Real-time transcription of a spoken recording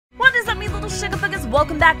Sugar Boogers,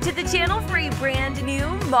 welcome back to the channel for a brand new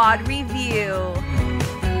mod review.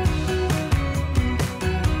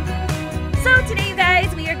 So today, you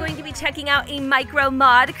guys, we are going to be checking out a micro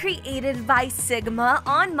mod created by Sigma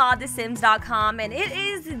on modthesims.com, and it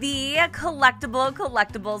is the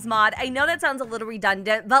collectibles mod. I know that sounds a little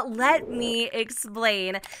redundant, but let me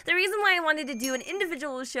explain. The reason why I wanted to do an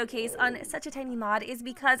individual showcase on such a tiny mod is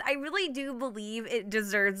because I really do believe it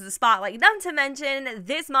deserves the spotlight. Not to mention,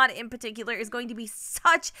 this mod in particular is going to be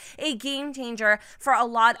such a game changer for a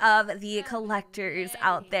lot of the collectors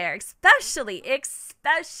out there, especially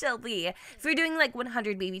if you're doing like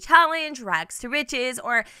 100 baby challenge, rags to riches,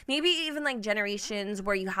 or maybe even like generations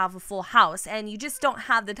where you have a full house and you just don't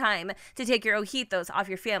have the time to take your ojitos off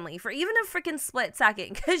your family for even a freaking split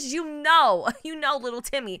second, because you know little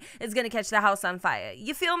Timmy is gonna catch the house on fire.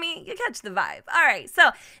 You feel me? You catch the vibe. All right, so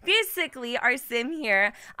basically our sim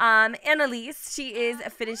here, Annalise, she is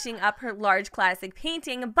finishing up her large classic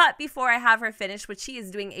painting, but before I have her finished, which she is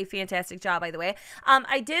doing a fantastic job, by the way,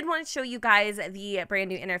 I did want to show you guys the brand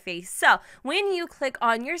new interface. So when you click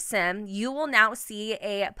on your sim, you will now see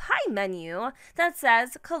a pie menu that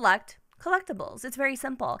says collect collectibles. It's very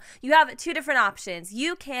simple. You have two different options.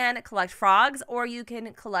 You can collect frogs or you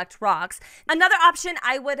can collect rocks. Another option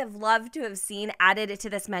I would have loved to have seen added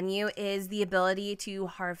to this menu is the ability to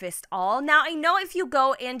harvest all. Now, I know if you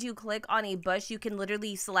go and you click on a bush, you can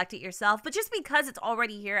literally select it yourself, but just because it's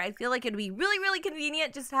already here, I feel like it'd be really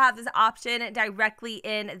convenient just to have this option directly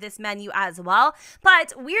in this menu as well.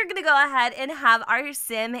 But we're gonna go ahead and have our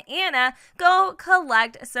sim, Anna, go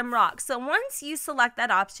collect some rocks. So once you select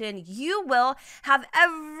that option, you will have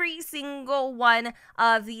every single one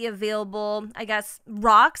of the available, I guess,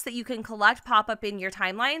 rocks that you can collect pop up in your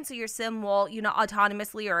timeline. So your sim will,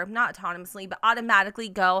 autonomously, or not autonomously, but automatically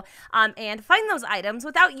go and find those items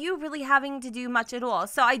without you really having to do much at all.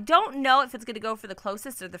 So I don't know if it's going to go for the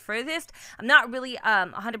closest or the furthest. I'm not really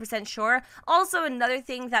 100% sure. Also, another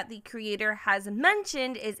thing that the creator has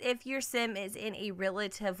mentioned is if your sim is in a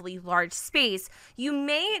relatively large space, you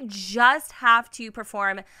may just have to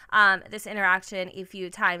perform this interaction a few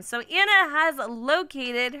times. So Anna has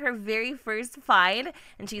located her very first find,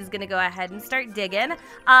 and she's gonna go ahead and start digging.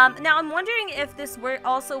 Now I'm wondering if this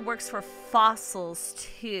also works for fossils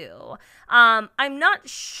too. I'm not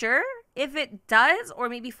sure if it does, or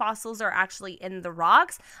maybe fossils are actually in the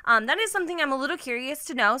rocks. That is something I'm a little curious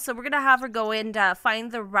to know, so we're gonna have her go and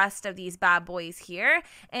find the rest of these bad boys here,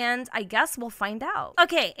 and I guess we'll find out.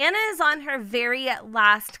 Okay, Anna is on her very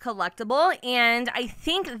last collectible, and I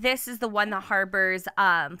think this is the one that harbors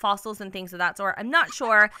fossils and things of that sort. I'm not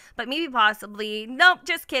sure, but maybe possibly. Nope,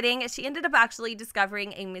 just kidding. She ended up actually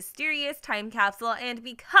discovering a mysterious time capsule, and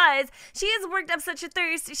because she has worked up such a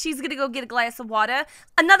thirst, she's gonna go get a glass of water.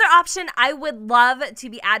 Another option I would love to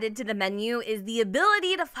be added to the menu is the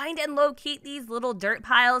ability to find and locate these little dirt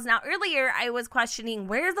piles. Now, earlier I was questioning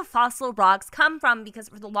where the fossil rocks come from, because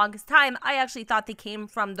for the longest time I actually thought they came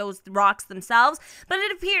from those rocks themselves, but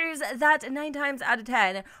it appears that 9 times out of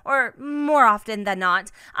 10, or more often than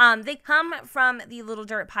not, they come from the little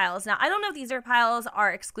dirt piles. Now, I don't know if these dirt piles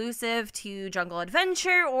are exclusive to Jungle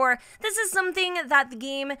Adventure, or this is something that the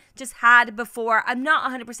game just had before. I'm not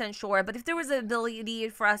 100% sure, but if there was an ability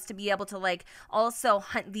for us to be able to like also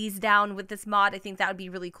hunt these down with this mod, I think that would be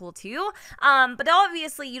really cool too. But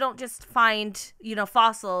obviously you don't just find,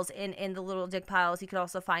 fossils in the little dig piles. You could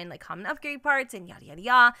also find like common upgrade parts and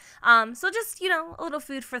yada. So just, a little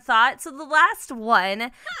food for thought. So the last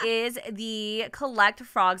one is the collect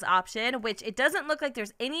frogs option, which it doesn't look like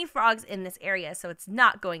there's any frogs in this area, so it's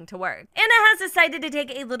not going to work. Anna has decided to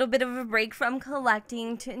take a little bit of a break from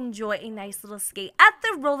collecting to enjoy a nice little skate at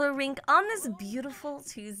the roller rink on this beautiful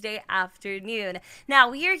Tuesday afternoon. Now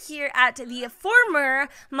we are here at the former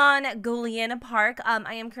Mongolian Park.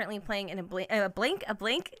 I am currently playing in a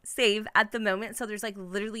blank save at the moment, so there's like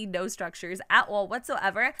literally no structures at all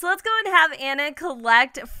whatsoever. So let's go and have Anna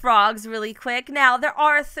collect frogs really quick. Now there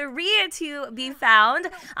are 3 to be found.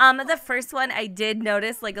 The first one I did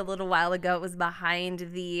notice like a little while ago. It was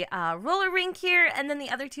behind the roller rink here, and then the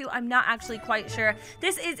other 2 I'm not actually quite sure.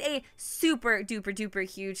 This is a super duper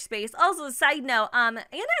huge space. Also, side note, Anna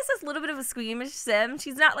is this little bit of a squeamish sim.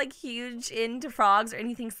 She's not like huge into frogs or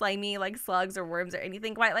anything slimy like slugs or worms or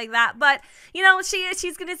anything quite like that, but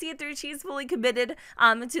she's gonna see it through. She's fully committed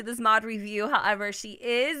to this mod review. However, she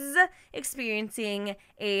is experiencing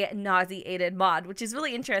a nauseated mod, which is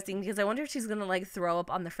really interesting because I wonder if she's gonna like throw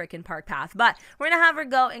up on the freaking park path. But we're gonna have her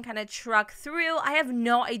go and kind of truck through. I have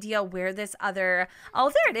no idea where this other, oh,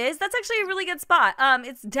 there it is. That's actually a really good spot.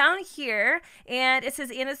 It's down here, and it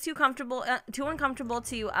says Anna's too uncomfortable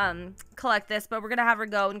to collect this, but we're gonna have her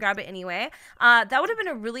go and grab it anyway. That would have been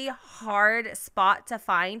a really hard spot to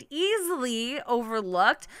find, easily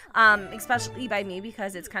overlooked, especially by me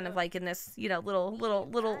because it's kind of like in this, you know,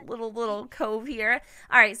 little cove here.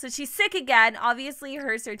 All right, so she's sick again. Obviously,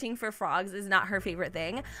 her searching for frogs is not her favorite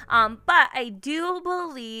thing, but I do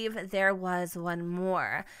believe there was one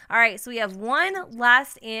more. All right, so we have one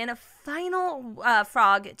last and final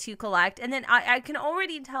frog to collect, and then I can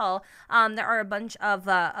already tell there are a bunch of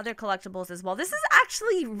other collectibles as well. This is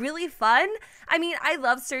actually really fun. I mean, I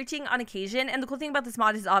love searching on occasion, and the cool thing about this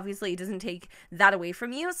mod is obviously it doesn't take that away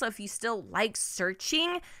from you. So if you still like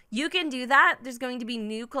searching, you can do that. There's going to be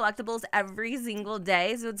new collectibles every single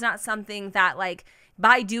day, so it's not something that, like,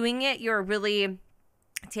 by doing it you're really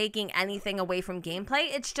taking anything away from gameplay.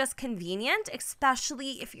 It's just convenient,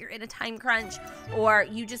 especially if you're in a time crunch or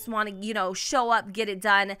you just want to, you know, show up, get it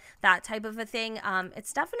done, that type of a thing.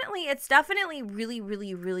 It's definitely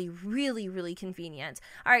really convenient.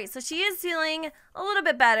 All right, so she is feeling a little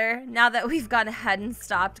bit better now that we've gone ahead and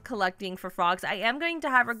stopped collecting for frogs. I am going to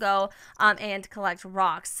have her go and collect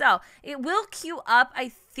rocks. So it will queue up, I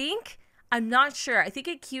think. I'm not sure. I think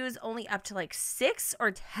it queues only up to like 6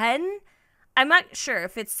 or 10. I'm not sure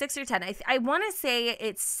if it's 6 or 10. I want to say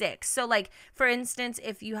it's 6. So, like, for instance,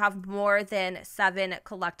 if you have more than 7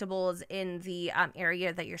 collectibles in the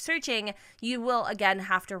area that you're searching, you will, again,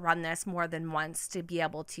 have to run this more than once to be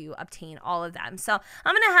able to obtain all of them. So,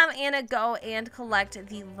 I'm going to have Anna go and collect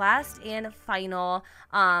the last and final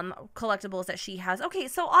collectibles that she has. Okay,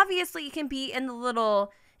 so obviously it can be in the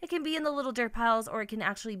little dirt piles, or it can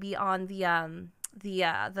actually be on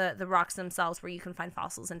the rocks themselves where you can find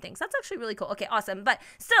fossils and things. That's actually really cool. Okay, awesome. But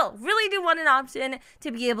still, really do want an option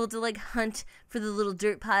to be able to, like, hunt for the little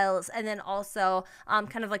dirt piles, and then also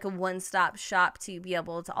kind of like a one-stop shop to be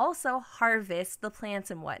able to also harvest the plants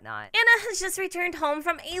and whatnot. Anna has just returned home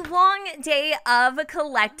from a long day of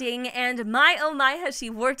collecting, and my oh my has she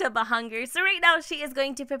worked up a hunger. So right now she is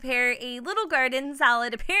going to prepare a little garden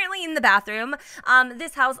salad, apparently in the bathroom.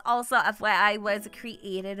 This house also, FYI, was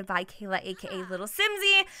created by Kayla, aka Little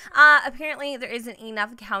Simsy. Apparently there isn't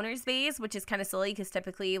enough counter space, which is kind of silly because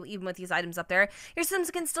typically, even with these items up there, your Sims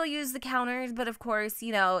can still use the counters, but of course,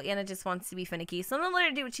 you know, Anna just wants to be finicky, so I'm gonna let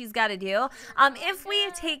her do what she's got to do. If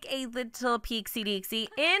we take a little peek-see-deeksy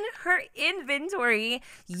in her inventory,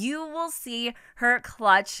 you will see her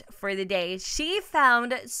clutch for the day. She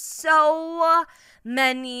found so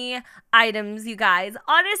many items, you guys.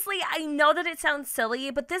 Honestly, I know that it sounds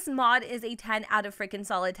silly, but this mod is a 10 out of freaking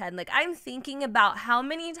solid 10. Like, I'm thinking about how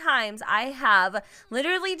many times I have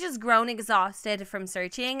literally just grown exhausted from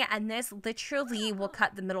searching, and this literally will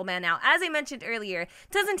cut the middleman out. As I mentioned earlier,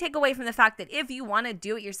 it doesn't take away from the fact that if you want to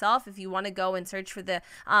do it yourself, if you want to go and search for the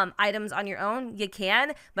items on your own, you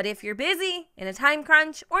can. But if you're busy, in a time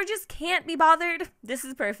crunch, or just can't be bothered, this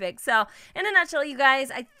is perfect. So, in a nutshell, you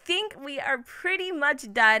guys, I think we are pretty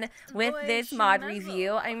much done with this mod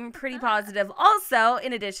review. I'm pretty positive also,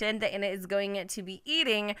 in addition, that Anna is going to be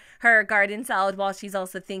eating her garden salad while she's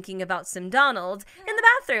also thinking about some Donald in the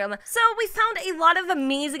bathroom. So we found a lot of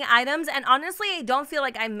amazing items, and honestly, I don't feel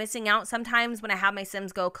like I'm missing out sometimes when I have my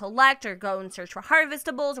Sims go collect or go and search for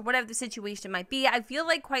harvestables or whatever the situation might be. I feel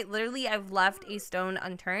like quite literally I've left a stone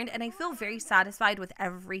unturned, and I feel very satisfied with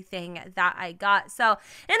everything that I got. So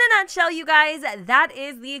in a nutshell, you guys, that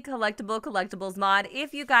is the collectibles mod.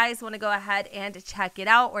 If you guys want to go ahead and check it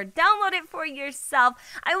out or download it for yourself,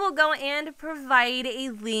 I will go and provide a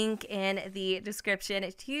link in the description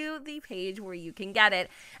to the page where you can get it.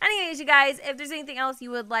 Anyways, you guys, if there's anything else you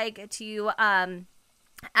would like to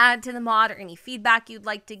add to the mod or any feedback you'd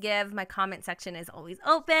like to give, my comment section is always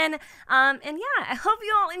open. And yeah, I hope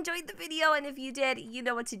you all enjoyed the video, and if you did, you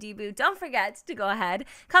know what to do, boo. Don't forget to go ahead,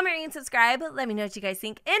 comment, rate, and subscribe. Let me know what you guys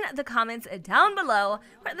think in the comments down below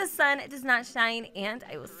where the sun does not shine, and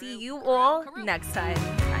I will see you all next time.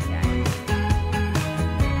 Bye, guys.